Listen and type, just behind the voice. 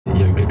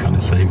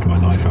that saved my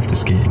life after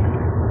skiing. So.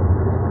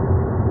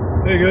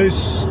 Hey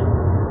guys,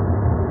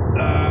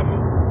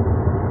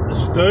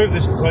 this is Dave,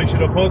 this is the Tie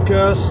Shit Up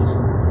podcast.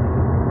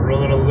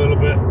 Running a little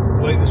bit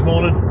late this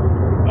morning.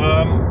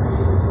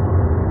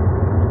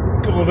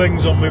 A couple of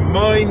things on my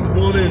mind.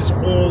 One is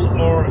all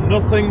or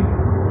nothing,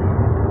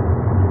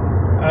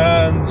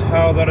 and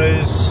how that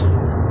is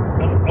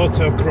an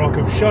utter crock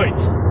of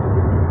shite.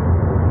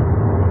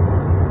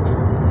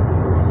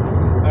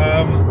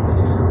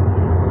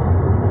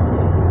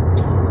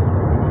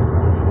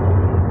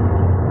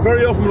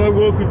 Very often when I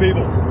work with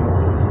people,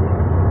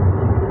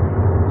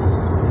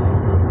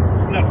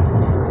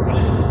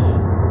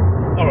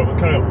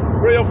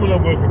 very often when I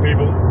work with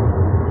people,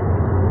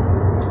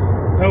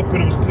 helping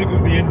them,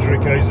 particularly with the injury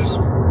cases,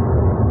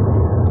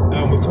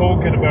 and we're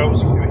talking about,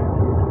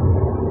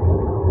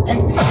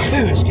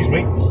 excuse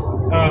me,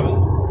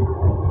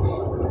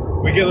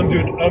 we get them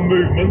doing a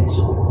movement,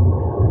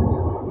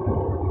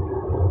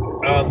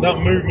 and that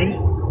movement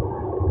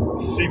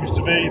seems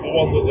to be the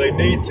one that they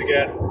need to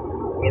get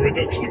a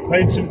reduction in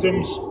pain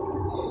symptoms,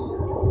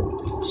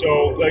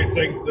 so they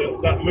think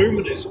that that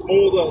movement is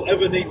all they'll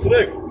ever need to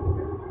do.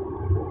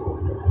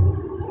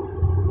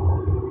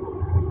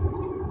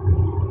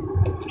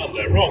 And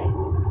they're wrong.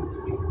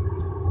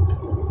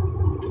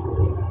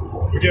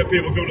 We get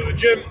people going to the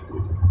gym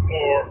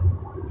or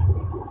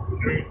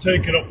who've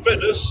taken up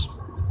fitness,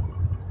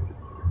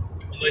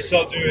 and they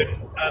start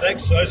doing an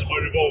exercise that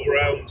might revolve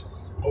around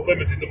a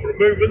limited number of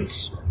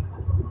movements.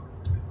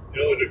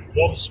 You know, they do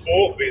one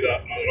sport, be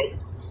that, I don't know,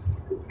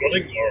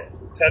 running or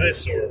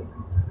tennis or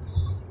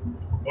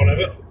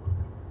whatever,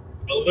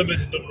 a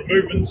limited number of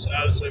movements,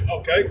 and say,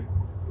 okay,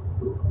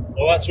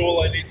 well, that's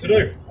all I need to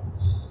do.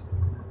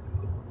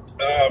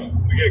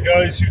 We get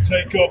guys who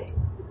take up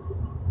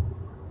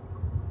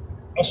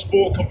a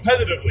sport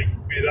competitively,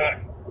 be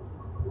that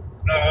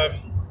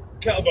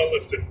kettlebell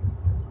lifting,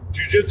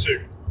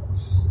 jiu-jitsu,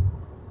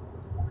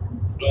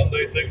 and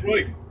they think,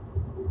 right,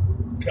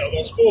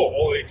 kettlebell sport,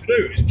 all I need to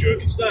do is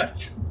jerk and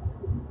snatch.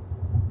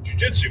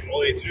 Jiu-jitsu,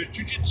 all I need to do is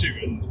jiu-jitsu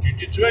and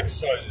jiu-jitsu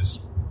exercises.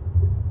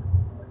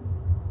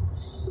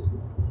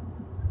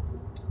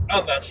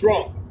 And that's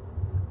wrong.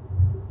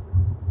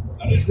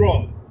 That is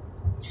wrong.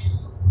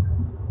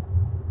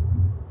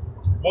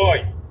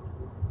 Why?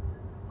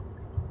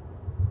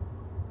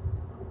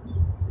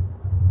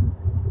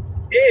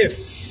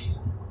 If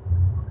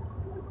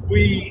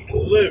we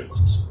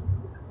lived,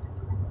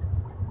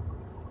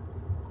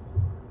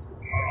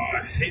 I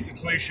hate the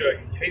cliche,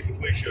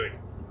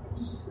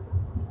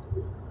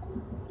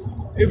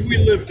 if we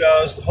lived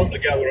as the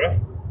hunter-gatherer,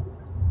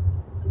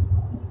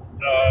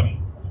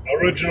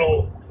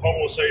 original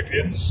Homo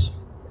sapiens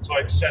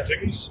type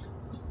settings,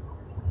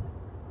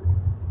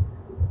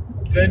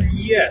 then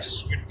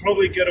yes, we'd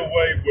probably get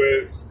away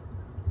with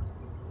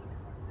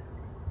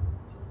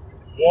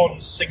one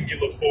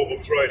singular form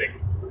of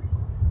training.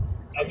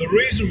 And the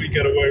reason we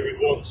get away with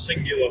one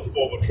singular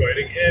form of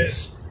training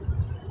is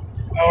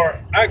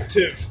our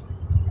active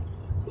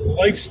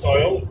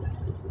lifestyle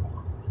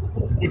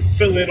would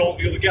fill in all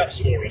the other gaps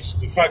for us.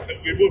 The fact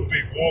that we would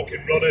be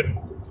walking, running,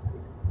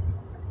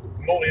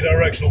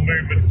 multi-directional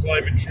movement,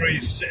 climbing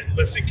trees, sitting,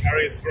 lifting,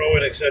 carrying,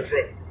 throwing,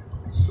 etc.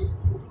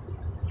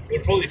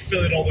 would probably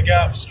fill in all the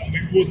gaps, and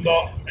we would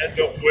not end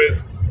up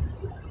with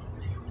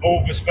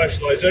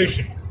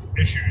over-specialization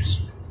issues.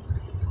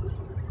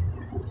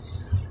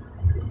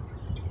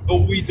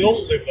 But we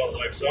don't live that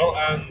lifestyle,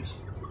 and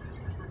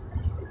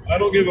I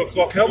don't give a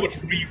fuck how much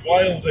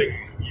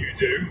rewilding you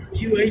do,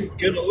 you ain't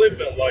gonna live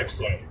that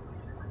lifestyle.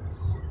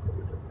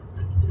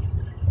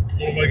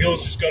 One of my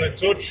girls just got in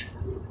touch.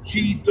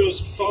 She does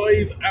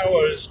 5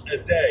 hours a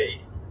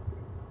day.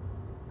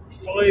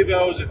 5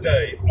 hours a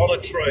day on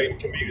a train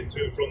commuting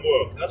to and from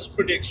work. That's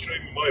pretty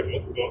extreme in my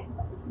book, but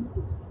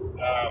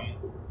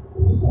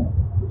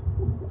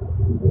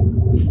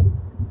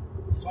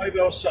 5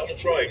 hours sat on a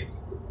train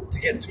to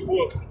get to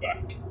work and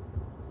back.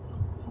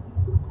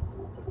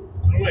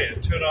 Anyway, a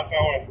 2.5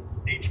 hour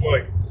each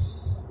way.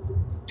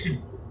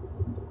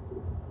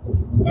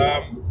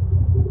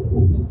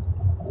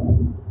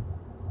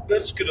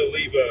 That's going to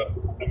leave a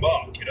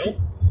mark, you know?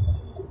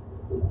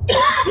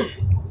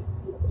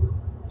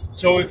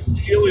 So if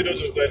she only does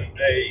it then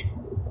a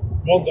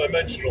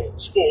one-dimensional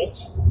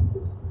sport,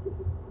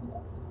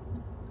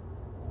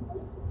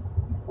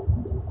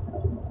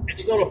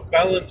 it's not a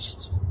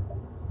balanced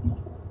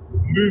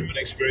movement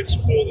experience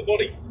for the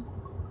body.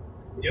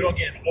 You're not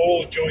getting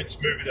all joints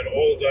moving in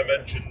all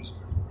dimensions,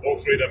 all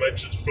 3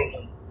 dimensions,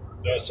 frontal,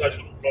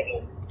 sagittal,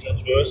 frontal,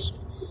 transverse.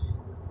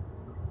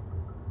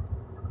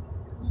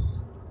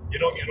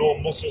 You're not getting all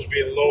muscles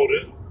being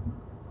loaded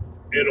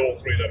in all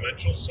 3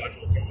 dimensions,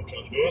 sagittal, frontal,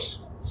 transverse.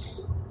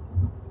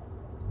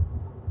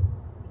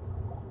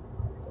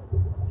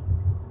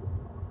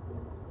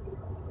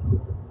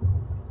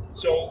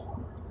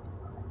 So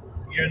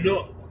you're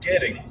not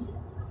getting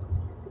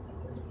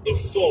the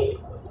full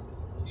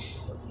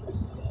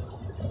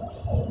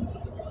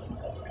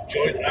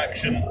joint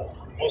action,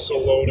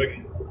 muscle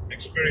loading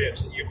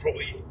experience that you're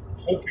probably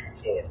hoping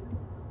for.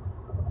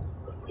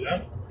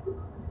 Yeah.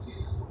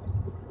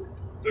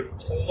 The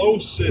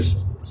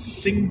closest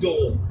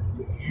single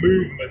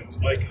movement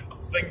I can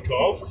think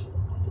of,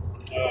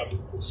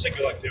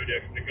 single activity I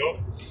can think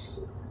of,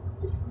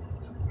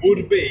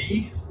 would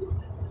be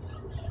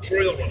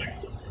trail running.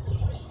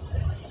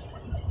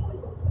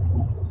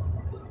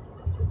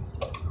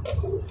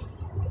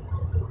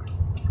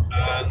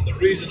 And the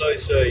reason I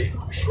say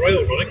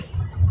trail running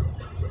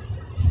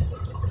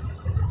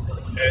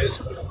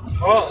is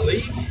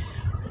partly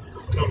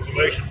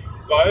confirmation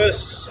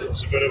bias.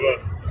 It's a bit of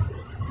a,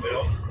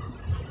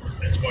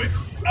 it's my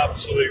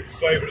absolute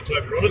favourite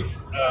type of running.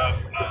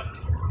 And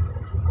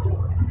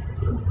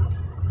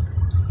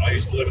I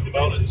used to live in the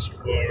mountains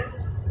where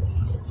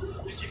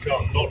you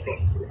can't not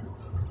run.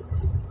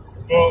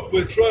 But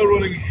with trail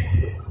running,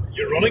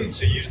 you're running,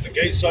 so you're using the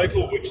gait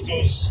cycle, which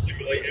does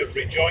stimulate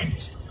every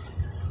joint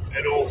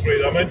in all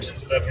three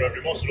dimensions, and therefore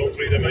every muscle in all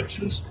three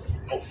dimensions.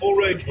 Not full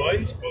range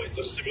mind, but it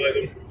does stimulate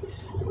them.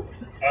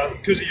 And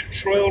because of your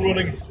trail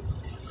running,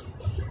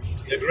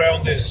 the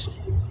ground is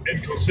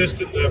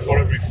inconsistent, therefore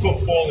every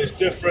footfall is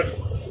different.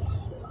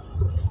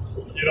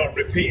 You're not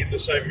repeating the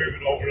same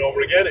movement over and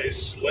over again, it's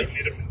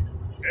slightly different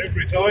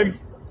every time.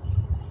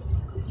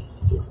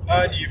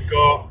 And you've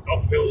got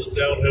uphills,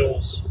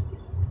 downhills,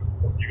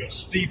 you've got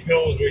steep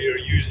hills where you're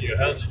using your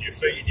hands and your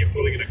feet and you're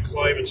pulling in a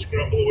climb and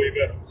scramble a wee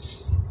bit.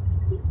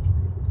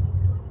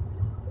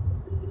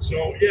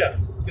 So yeah,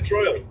 the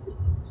trail.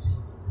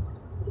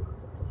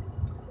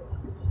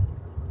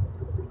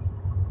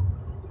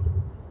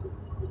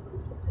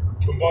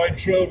 Combine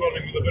trail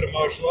running with a bit of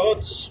martial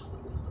arts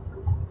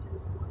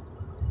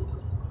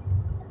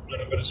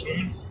and a bit of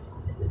swimming,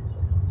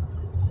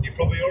 you're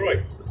probably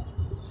alright.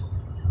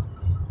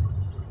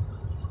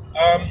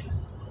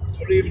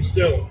 But even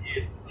still,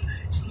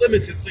 it's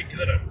limited thinking,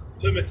 isn't it?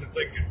 Limited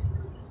thinking.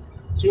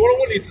 So what I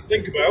want you to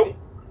think about,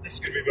 this is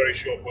going to be a very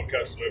short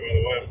podcast today, by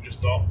the way, I'm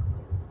just not,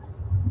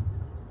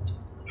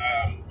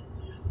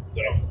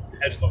 don't know,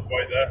 head's not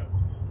quite there.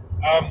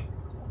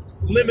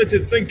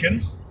 Limited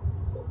thinking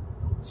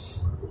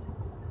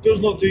does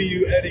not do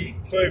you any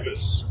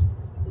favours.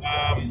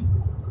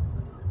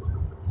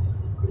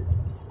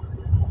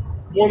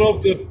 One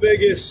of the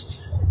biggest,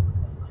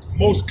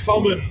 most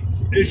common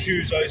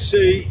issues I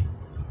see,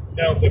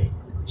 now the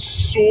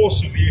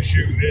source of the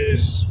issue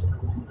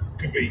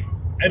could be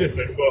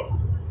anything, but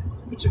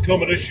it's a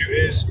common issue,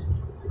 is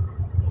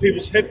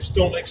people's hips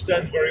don't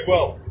extend very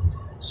well.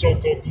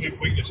 So-called glute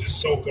weaknesses,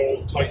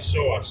 so-called tight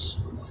psoas.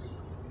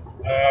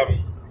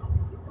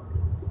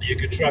 You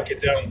could track it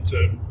down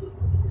to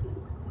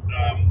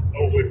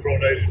overly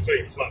pronated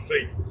feet, flat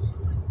feet.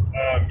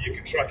 You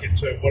can track it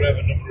to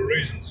whatever number of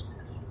reasons.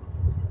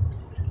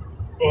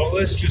 But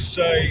let's just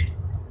say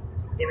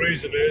the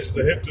reason is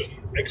the hip doesn't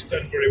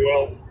extend very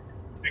well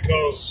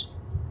because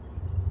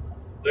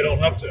they don't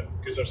have to,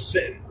 because they're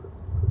sitting.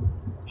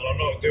 And I'm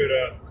not doing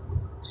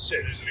a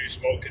sitting as a new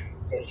smoking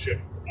bullshit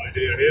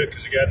idea here,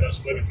 because again,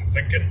 that's limited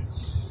thinking.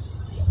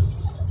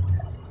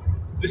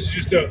 This is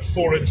just a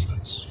for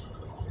instance.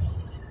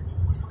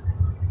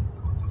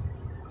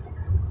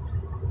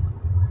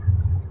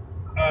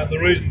 And the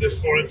reason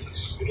this, for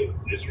instance,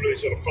 is really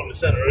sort of front and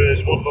centre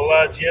is one of the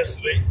lads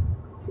yesterday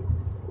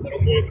that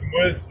I'm working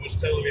with was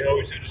telling me how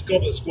he's doing his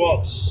goblet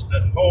squats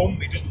at home.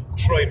 He doesn't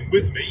train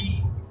with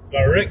me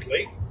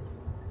directly,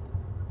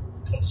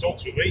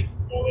 consults with me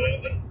more than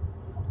anything.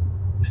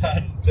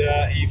 And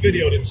he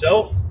videoed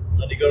himself,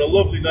 and he got a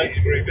lovely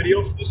 90-degree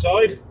video from the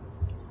side.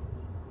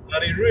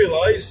 And he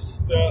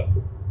realised that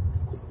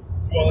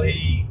while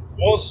he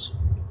was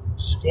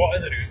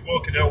squatting and he was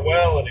working out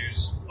well and he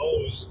was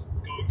always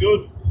going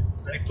good,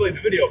 and he played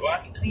the video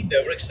back and he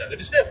never extended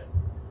his hip.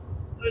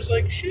 And I was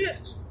like,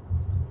 shit.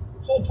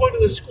 The whole point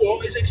of the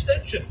squat is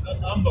extension,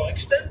 and I'm not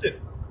extending.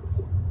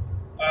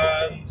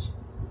 And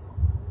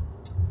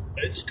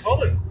it's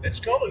common. It's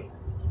common.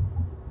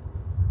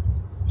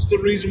 It's the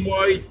reason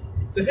why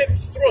the hip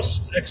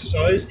thrust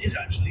exercise is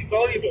actually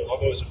valuable,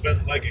 although it's a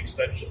bent leg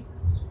extension,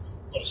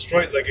 not a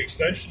straight leg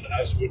extension,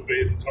 as would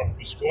be at the top of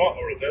a squat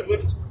or a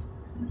deadlift.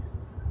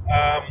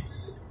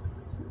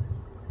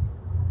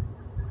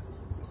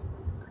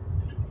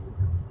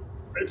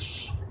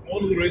 It's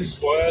one of the reasons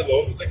why I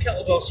love the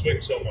kettlebell swing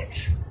so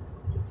much.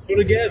 But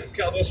again,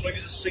 kettlebell swing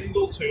is a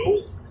single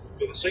tool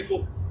with a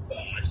single,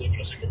 it's not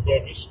got a single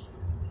purpose.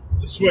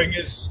 The swing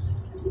is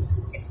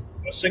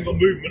a single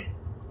movement.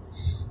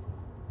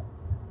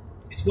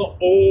 It's not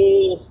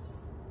all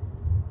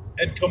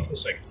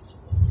encompassing.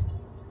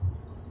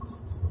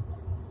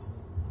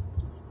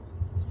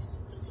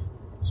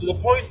 So the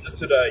point of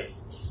today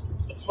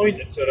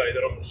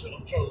that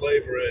I'm trying to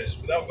labour is,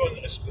 without going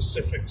into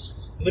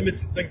specifics,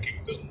 limited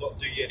thinking does not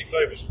do you any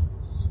favours.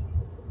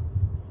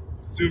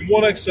 Doing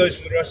one exercise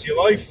for the rest of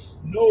your life,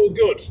 no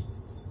good.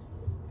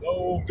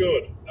 No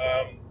good.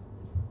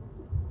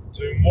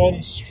 Doing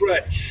one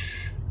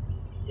stretch,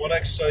 one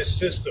exercise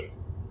system,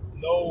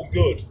 no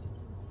good.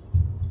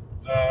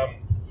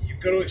 You've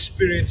got to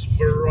experience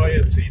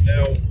variety.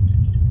 Now,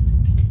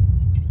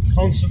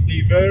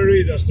 constantly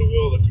vary, that's the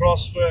world of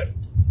CrossFit.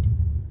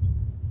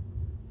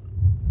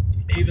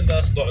 even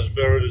that's not as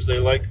varied as they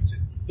like to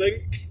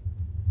think.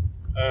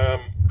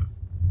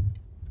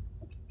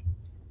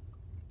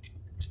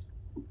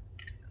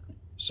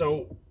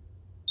 So,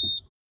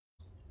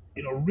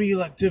 you know,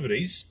 real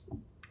activities,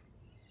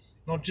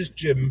 not just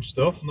gym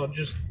stuff, not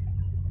just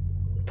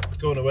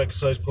going to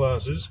exercise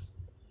classes.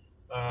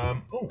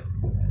 Oh,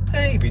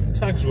 hey, the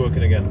tag's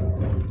working again.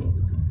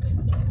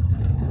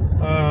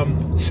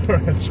 Sorry,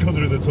 I'm just going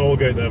through the toll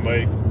gate there.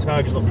 My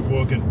tag's not been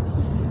working,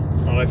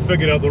 and I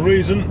figured out the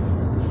reason.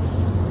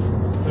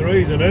 The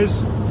reason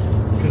is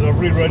because I've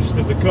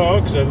re-registered the car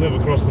because I live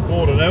across the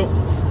border now,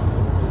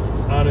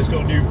 and it's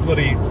got a new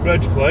bloody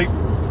reg plate,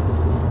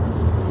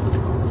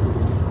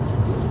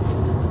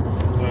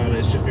 and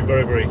it's just been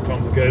very, very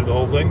complicated, the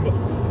whole thing. But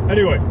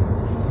anyway,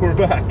 we're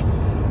back.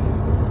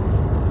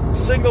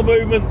 Single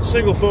movement,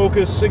 single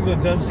focus, single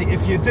intensity.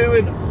 If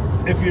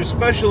you're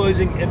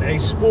specializing in a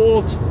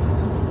sport,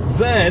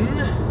 then,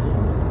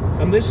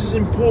 and this is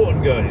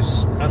important,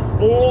 guys, and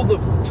all the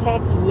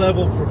top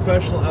level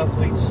professional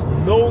athletes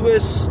know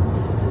this,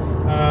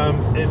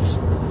 it's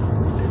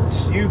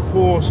you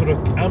poor sort of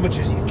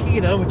amateurs, you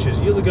keen amateurs,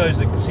 you're the guys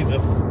that seem to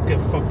get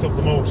fucked up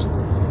the most.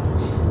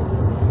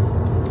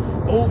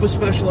 Over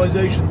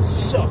specialization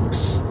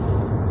sucks.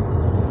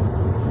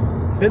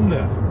 Been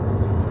there.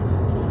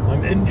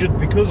 I'm injured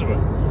because of it.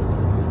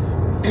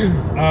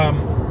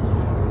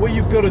 What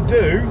you've got to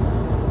do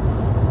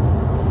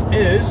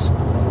is,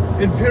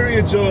 in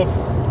periods of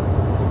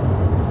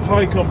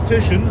high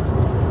competition,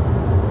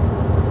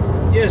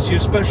 yes, you're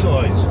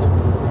specialised.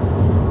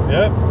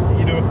 Yeah,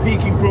 you do a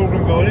peaking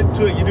program going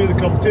into it, you do the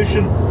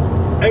competition,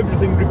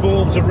 everything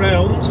revolves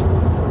around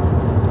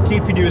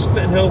keeping you as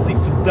fit and healthy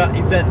for that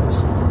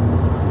event.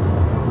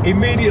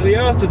 Immediately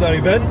after that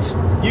event,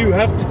 you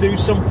have to do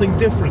something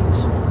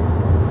different.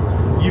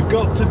 You've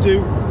got to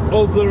do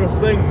other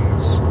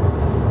things.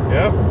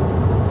 Yeah?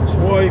 That's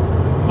why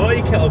my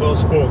kettlebell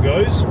sport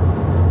guys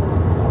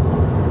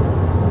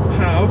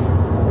have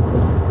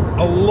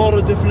a lot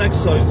of different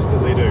exercises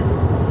that they do.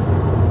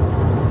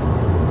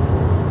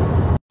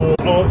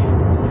 Of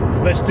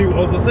let's do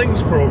other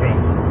things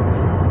program.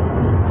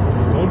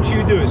 Don't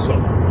you do it,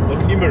 son.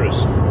 Look in your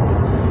mirrors.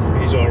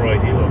 He's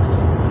alright, he looked.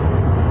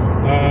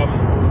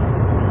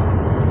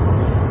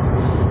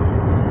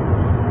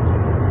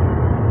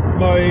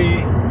 My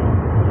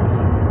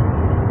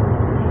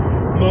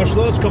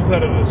martial arts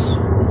competitors,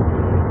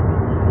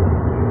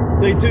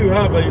 they do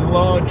have a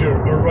larger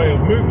array of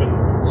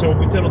movement, so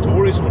we tend not to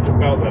worry so much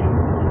about them.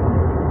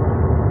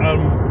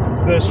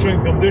 Their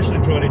strength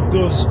conditioning training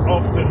does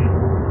often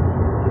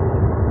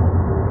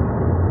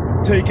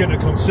take into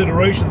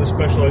consideration the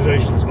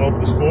specializations of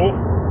the sport,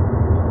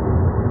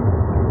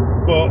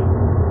 but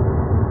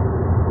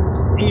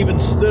even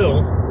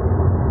still,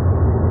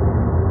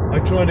 I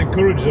try and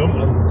encourage them,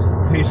 and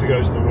these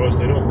guys are the worst,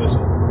 they don't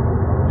listen.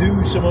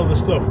 Do some other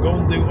stuff, go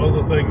and do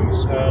other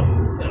things,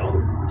 and you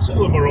know, some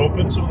of them are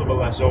open, some of them are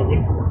less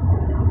open.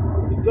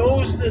 But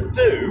those that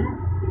do,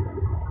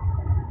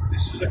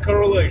 this is a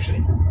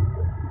correlation,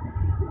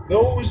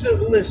 those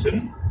that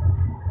listen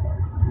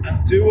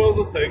and do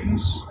other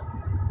things,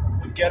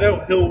 and get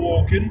out hill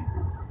walking,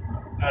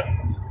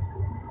 and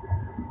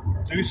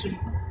do some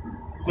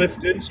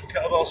lifting, some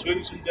kettlebell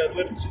swings, some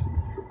deadlifts,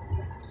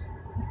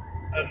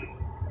 and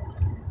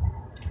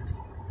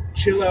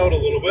chill out a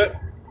little bit.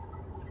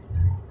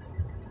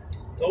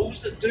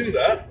 Those that do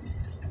that,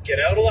 get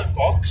out of that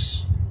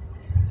box,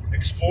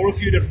 explore a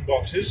few different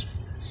boxes,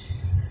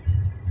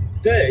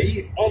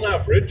 they, on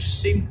average,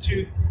 seem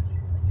to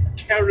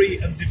carry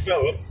and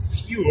develop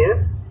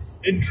fewer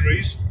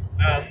injuries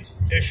and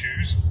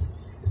issues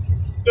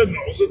than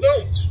those that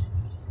don't.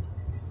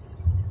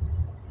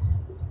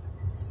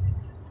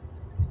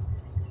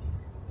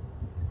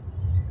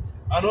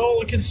 And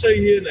all I can say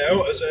here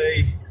now, as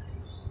a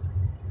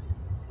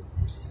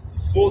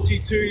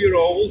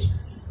 42-year-old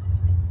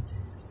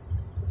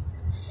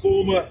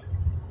former,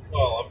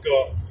 well, I've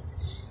got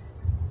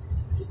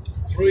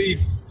 3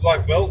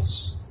 black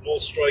belts, all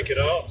striking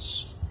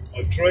arts.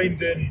 I've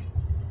trained in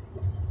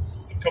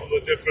a couple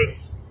of different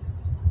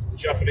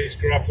Japanese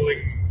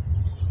grappling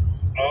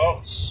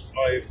arts.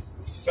 I've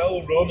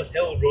fell run,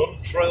 hill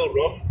run, trail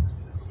run,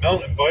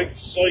 mountain biked,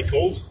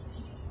 cycled,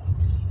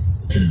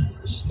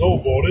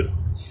 snowboarded,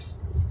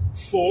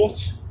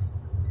 fought.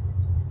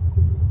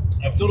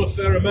 I've done a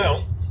fair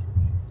amount,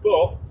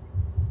 but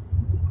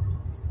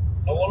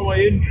a lot of my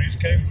injuries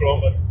came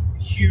from a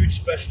huge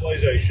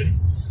specialisation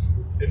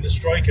in the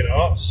striking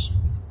arts,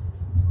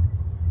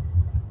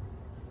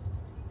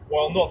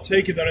 while not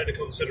taking that into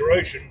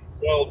consideration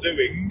while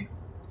doing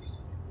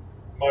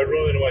my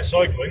running and my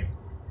cycling.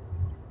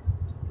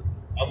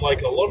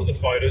 Unlike a lot of the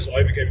fighters,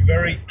 I became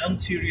very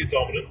anterior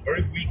dominant,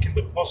 very weak in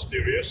the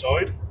posterior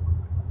side,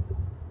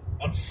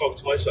 and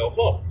fucked myself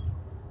up.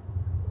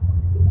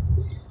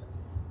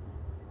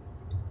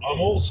 I'm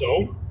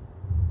also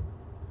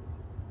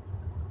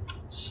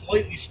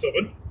slightly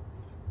stubborn.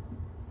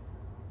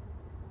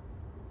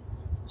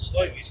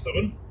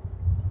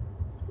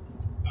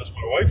 That's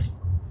my wife.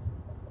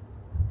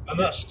 And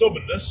that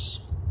stubbornness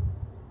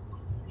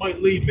might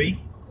lead me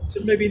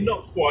to maybe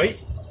not quite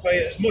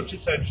pay as much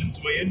attention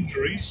to my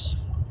injuries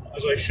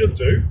as I should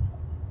do.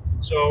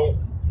 So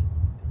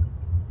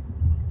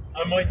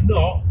I might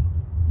not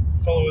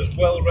follow as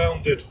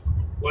well-rounded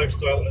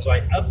lifestyle as I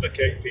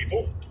advocate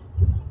people.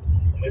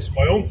 And it's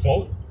my own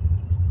fault.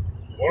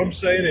 What I'm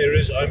saying here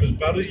is I'm as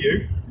bad as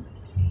you.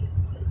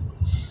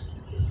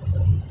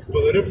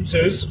 But the difference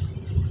is,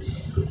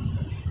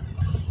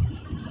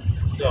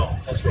 no,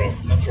 that's wrong.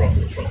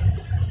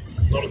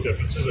 Not a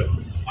difference, is it?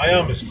 I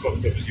am as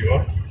fucked up as you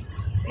are,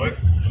 right?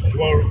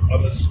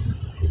 I'm as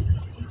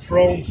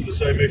prone to the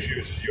same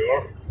issues as you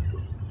are.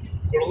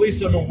 But at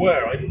least I'm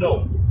aware. I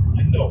know.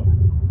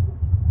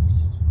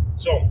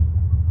 So,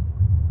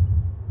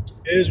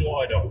 here's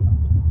what I know.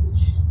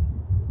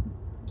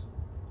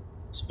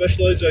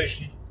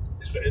 Specialization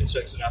is for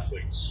insects and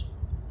athletes.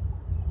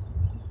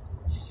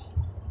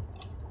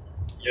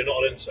 You're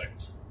not an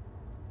insect,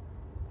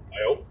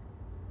 I hope.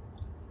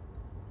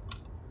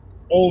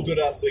 All good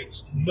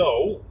athletes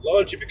know,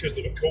 largely because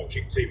of a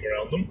coaching team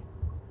around them,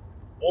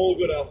 all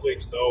good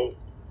athletes know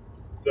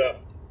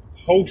that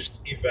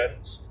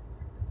post-event,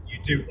 you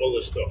do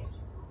other stuff.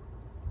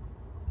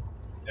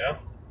 Yeah?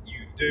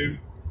 You do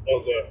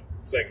other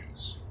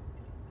things.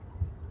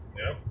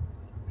 Yeah?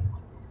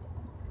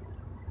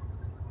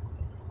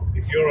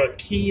 If you're a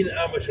keen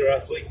amateur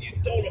athlete and you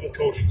don't have a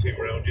coaching team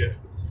around you,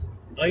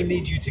 I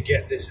need you to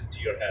get this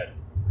into your head.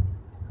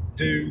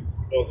 Do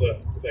other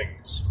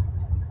things.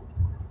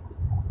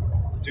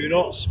 Do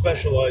not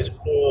specialize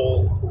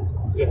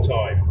all the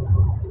time.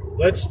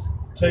 Let's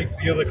take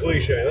the other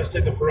cliche. Let's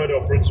take the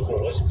Pareto principle.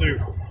 Let's do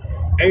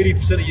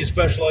 80% of your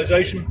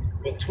specialization,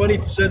 but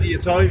 20% of your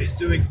time is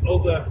doing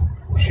other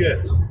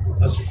shit.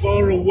 As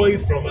far away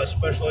from that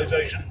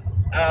specialization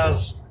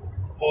as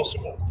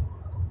possible.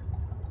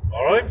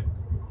 All right?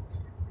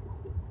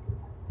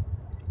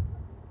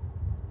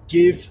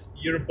 Give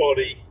your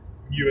body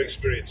new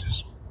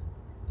experiences.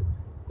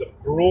 The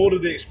broader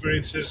the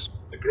experiences,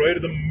 the greater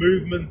the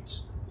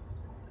movement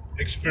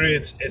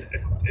experience it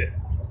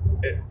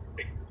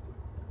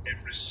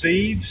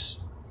receives,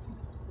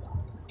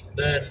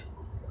 then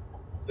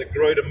the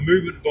greater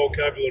movement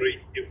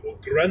vocabulary it will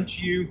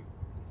grant you.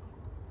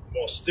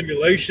 More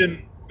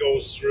stimulation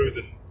goes through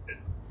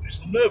it's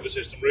the nervous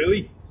system,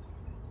 really.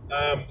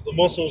 The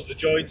muscles, the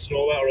joints, and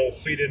all that are all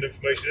feeding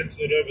information into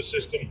the nervous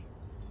system.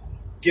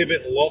 Give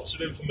it lots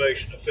of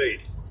information to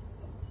feed.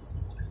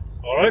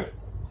 All right,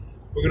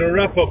 we're going to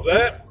wrap up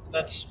there.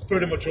 That's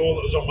pretty much all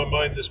that was on my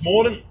mind this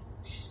morning.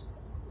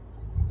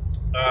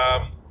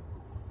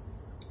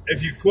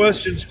 If you have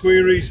questions,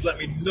 queries, let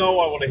me know.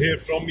 I want to hear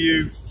from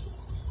you.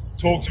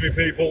 Talk to me,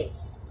 people.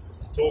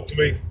 Talk to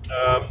me.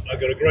 I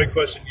got a great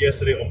question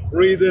yesterday on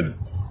breathing.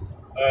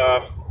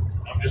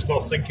 I'm just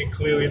not thinking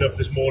clearly enough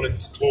this morning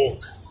to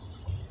talk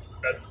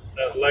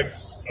at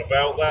length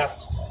about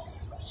that,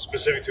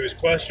 specific to his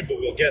question, but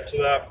we'll get to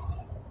that.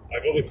 I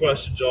have other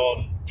questions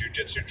on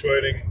jiu-jitsu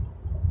training,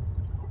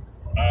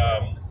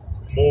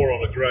 more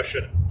on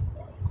aggression,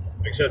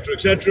 etc.,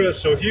 etc.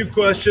 So if you have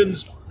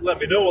questions, let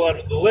me know. We'll add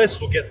it to the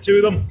list. We'll get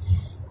to them.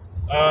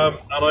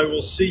 And I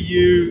will see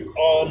you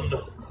on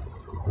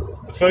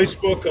the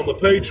Facebook, on the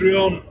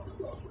Patreon.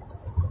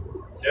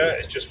 Yeah,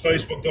 it's just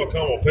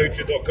facebook.com or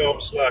patreon.com/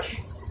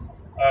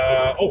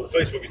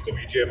 Facebook is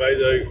WGMA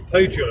Dave.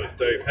 Patreon is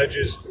Dave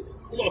Hedges.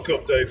 Look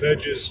up Dave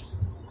Hedges.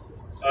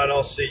 And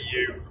I'll see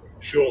you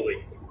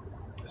shortly.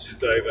 This is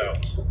Dave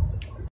out.